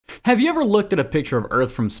Have you ever looked at a picture of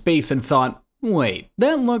Earth from space and thought, wait,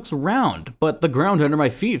 that looks round, but the ground under my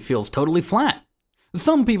feet feels totally flat?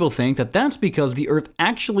 Some people think that that's because the Earth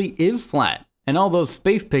actually is flat, and all those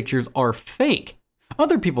space pictures are fake.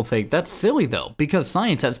 Other people think that's silly though, because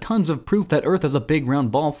science has tons of proof that Earth is a big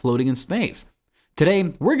round ball floating in space.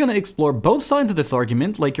 Today, we're going to explore both sides of this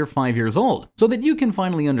argument like you're 5 years old, so that you can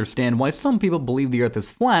finally understand why some people believe the Earth is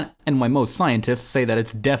flat and why most scientists say that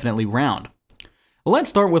it's definitely round.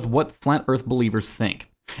 Let's start with what flat Earth believers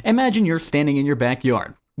think. Imagine you're standing in your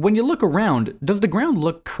backyard. When you look around, does the ground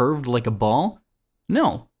look curved like a ball?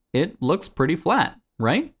 No, it looks pretty flat,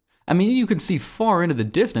 right? I mean, you can see far into the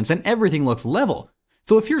distance and everything looks level.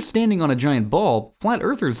 So if you're standing on a giant ball, flat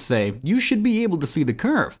earthers say you should be able to see the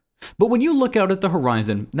curve. But when you look out at the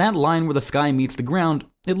horizon, that line where the sky meets the ground,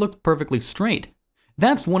 it looks perfectly straight.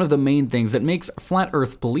 That's one of the main things that makes flat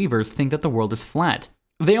earth believers think that the world is flat.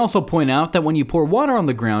 They also point out that when you pour water on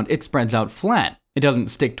the ground, it spreads out flat. It doesn't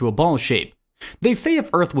stick to a ball shape. They say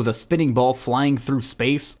if Earth was a spinning ball flying through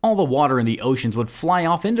space, all the water in the oceans would fly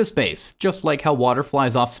off into space, just like how water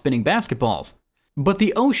flies off spinning basketballs. But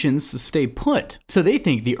the oceans stay put, so they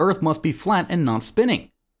think the Earth must be flat and not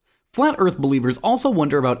spinning. Flat Earth believers also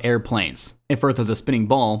wonder about airplanes. If Earth is a spinning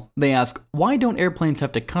ball, they ask, why don't airplanes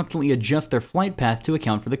have to constantly adjust their flight path to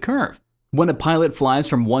account for the curve? When a pilot flies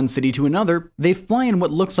from one city to another, they fly in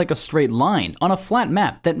what looks like a straight line on a flat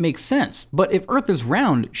map that makes sense, but if Earth is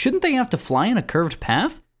round, shouldn't they have to fly in a curved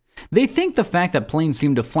path? They think the fact that planes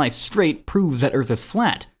seem to fly straight proves that Earth is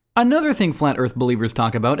flat. Another thing flat Earth believers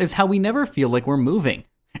talk about is how we never feel like we're moving.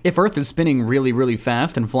 If Earth is spinning really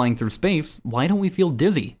fast and flying through space, why don't we feel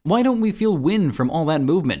dizzy? Why don't we feel wind from all that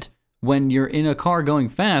movement? When you're in a car going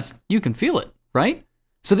fast, you can feel it, right?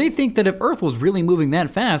 So they think that if Earth was really moving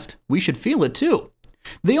that fast, we should feel it too.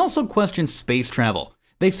 They also question space travel.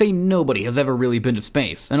 They say nobody has ever really been to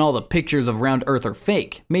space, and all the pictures of round Earth are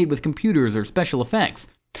fake, made with computers or special effects.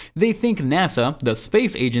 They think NASA, the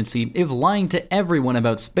space agency, is lying to everyone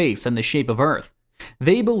about space and the shape of Earth.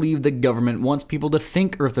 They believe the government wants people to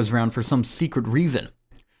think Earth is round for some secret reason.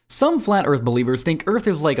 Some flat Earth believers think Earth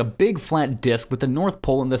is like a big flat disk with the North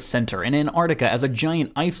Pole in the center and Antarctica as a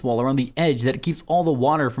giant ice wall around the edge that keeps all the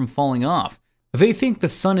water from falling off. They think the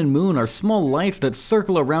sun and moon are small lights that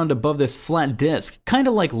circle around above this flat disk, kind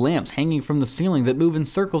of like lamps hanging from the ceiling that move in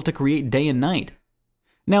circles to create day and night.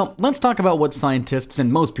 Now, let's talk about what scientists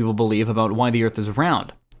and most people believe about why the Earth is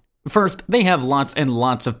round. First, they have lots and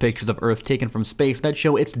lots of pictures of Earth taken from space that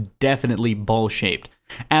show it's definitely ball-shaped.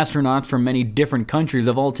 Astronauts from many different countries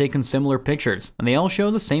have all taken similar pictures, and they all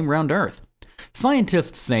show the same round Earth.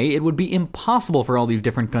 Scientists say it would be impossible for all these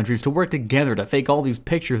different countries to work together to fake all these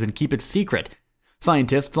pictures and keep it secret.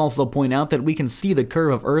 Scientists also point out that we can see the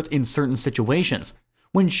curve of Earth in certain situations.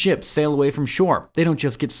 When ships sail away from shore, they don't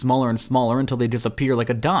just get smaller and smaller until they disappear like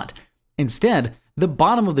a dot. Instead, the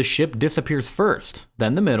bottom of the ship disappears first,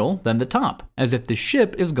 then the middle, then the top, as if the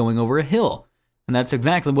ship is going over a hill. And that's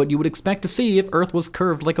exactly what you would expect to see if Earth was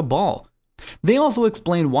curved like a ball. They also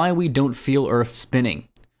explain why we don't feel Earth spinning.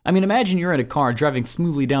 I mean, imagine you're in a car driving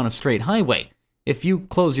smoothly down a straight highway. If you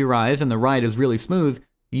close your eyes and the ride is really smooth,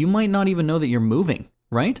 you might not even know that you're moving,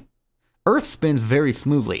 right? Earth spins very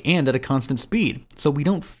smoothly and at a constant speed, so we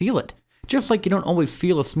don't feel it, just like you don't always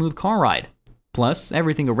feel a smooth car ride. Plus,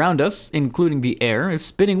 everything around us, including the air, is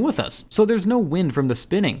spinning with us, so there's no wind from the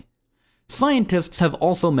spinning. Scientists have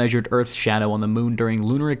also measured Earth's shadow on the moon during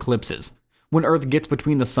lunar eclipses. When Earth gets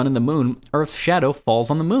between the sun and the moon, Earth's shadow falls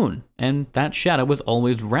on the moon, and that shadow is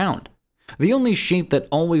always round. The only shape that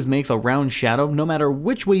always makes a round shadow, no matter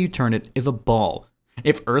which way you turn it, is a ball.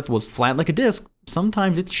 If Earth was flat like a disc,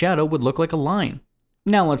 sometimes its shadow would look like a line.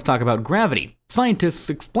 Now let's talk about gravity. Scientists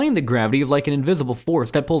explain that gravity is like an invisible force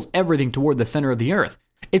that pulls everything toward the center of the Earth.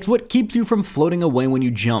 It's what keeps you from floating away when you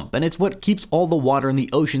jump, and it's what keeps all the water in the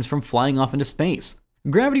oceans from flying off into space.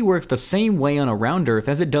 Gravity works the same way on a round Earth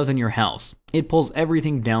as it does in your house. It pulls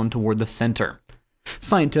everything down toward the center.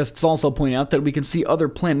 Scientists also point out that we can see other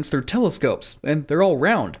planets through telescopes, and they're all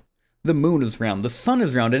round. The moon is round, the sun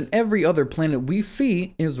is round, and every other planet we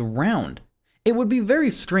see is round. It would be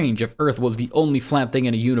very strange if Earth was the only flat thing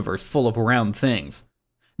in a universe full of round things.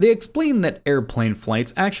 They explain that airplane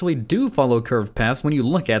flights actually do follow curved paths when you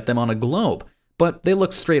look at them on a globe, but they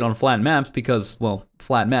look straight on flat maps because, well,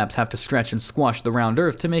 flat maps have to stretch and squash the round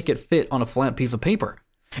Earth to make it fit on a flat piece of paper.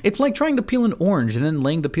 It's like trying to peel an orange and then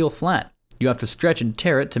laying the peel flat. You have to stretch and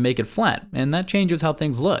tear it to make it flat, and that changes how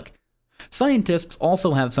things look. Scientists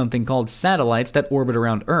also have something called satellites that orbit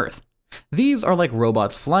around Earth. These are like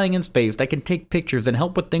robots flying in space that can take pictures and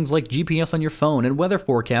help with things like GPS on your phone and weather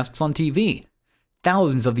forecasts on TV.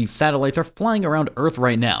 Thousands of these satellites are flying around Earth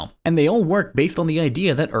right now, and they all work based on the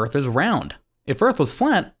idea that Earth is round. If Earth was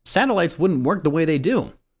flat, satellites wouldn't work the way they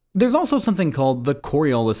do. There's also something called the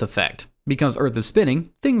Coriolis effect. Because Earth is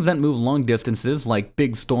spinning, things that move long distances, like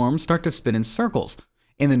big storms, start to spin in circles.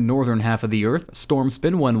 In the northern half of the Earth, storms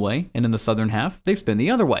spin one way, and in the southern half, they spin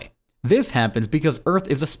the other way. This happens because Earth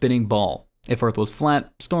is a spinning ball. If Earth was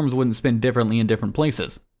flat, storms wouldn't spin differently in different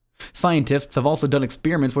places. Scientists have also done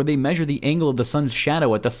experiments where they measure the angle of the sun's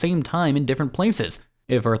shadow at the same time in different places.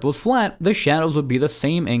 If Earth was flat, the shadows would be the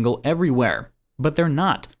same angle everywhere. But they're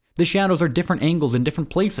not. The shadows are different angles in different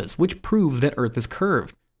places, which proves that Earth is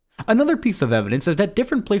curved. Another piece of evidence is that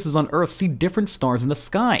different places on Earth see different stars in the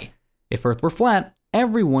sky. If Earth were flat,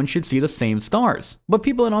 everyone should see the same stars. But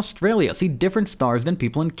people in Australia see different stars than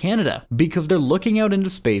people in Canada because they're looking out into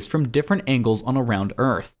space from different angles on a round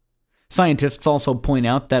Earth. Scientists also point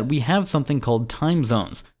out that we have something called time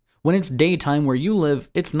zones. When it's daytime where you live,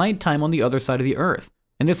 it's nighttime on the other side of the Earth.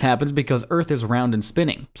 And this happens because Earth is round and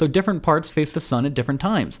spinning, so different parts face the sun at different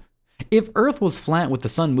times. If Earth was flat with the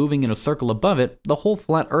sun moving in a circle above it, the whole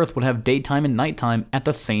flat Earth would have daytime and nighttime at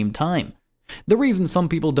the same time. The reason some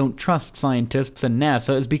people don't trust scientists and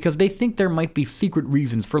NASA is because they think there might be secret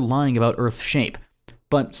reasons for lying about Earth's shape.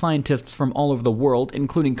 But scientists from all over the world,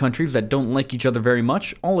 including countries that don't like each other very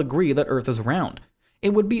much, all agree that Earth is round.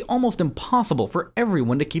 It would be almost impossible for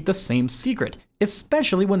everyone to keep the same secret,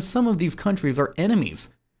 especially when some of these countries are enemies.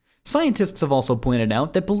 Scientists have also pointed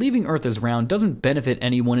out that believing Earth is round doesn't benefit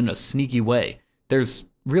anyone in a sneaky way. There's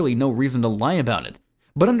really no reason to lie about it.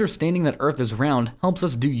 But understanding that Earth is round helps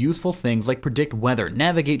us do useful things like predict weather,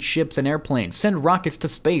 navigate ships and airplanes, send rockets to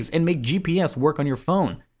space, and make GPS work on your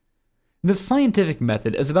phone. The scientific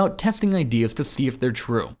method is about testing ideas to see if they're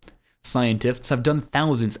true. Scientists have done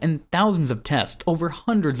thousands and thousands of tests over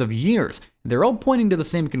hundreds of years. They're all pointing to the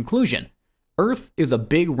same conclusion. Earth is a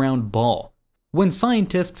big round ball. When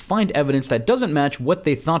scientists find evidence that doesn't match what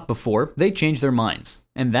they thought before, they change their minds.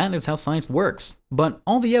 And that is how science works. But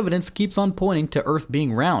all the evidence keeps on pointing to Earth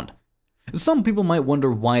being round. Some people might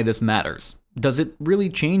wonder why this matters. Does it really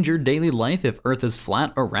change your daily life if Earth is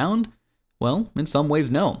flat or round? Well, in some ways,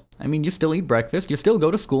 no. I mean, you still eat breakfast, you still go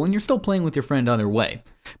to school, and you're still playing with your friend either way.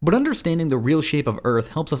 But understanding the real shape of Earth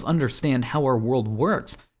helps us understand how our world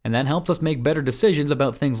works, and that helps us make better decisions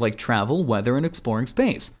about things like travel, weather, and exploring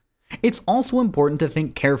space. It's also important to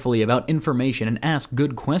think carefully about information and ask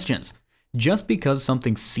good questions. Just because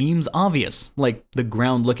something seems obvious, like the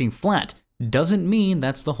ground looking flat, doesn't mean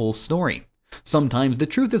that's the whole story. Sometimes the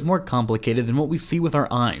truth is more complicated than what we see with our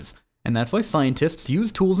eyes. And that's why scientists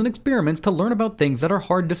use tools and experiments to learn about things that are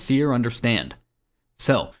hard to see or understand.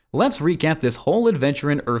 So, let's recap this whole adventure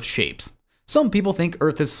in Earth shapes. Some people think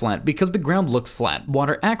Earth is flat because the ground looks flat,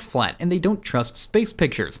 water acts flat, and they don't trust space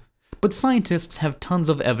pictures. But scientists have tons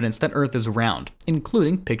of evidence that Earth is round,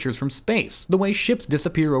 including pictures from space, the way ships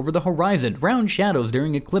disappear over the horizon, round shadows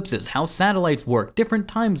during eclipses, how satellites work, different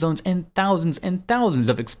time zones, and thousands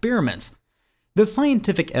of experiments. The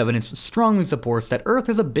scientific evidence strongly supports that Earth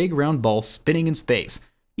is a big round ball spinning in space,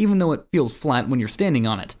 even though it feels flat when you're standing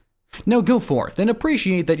on it. Now go forth and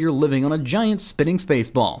appreciate that you're living on a giant spinning space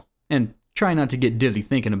ball, and try not to get dizzy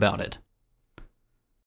thinking about it.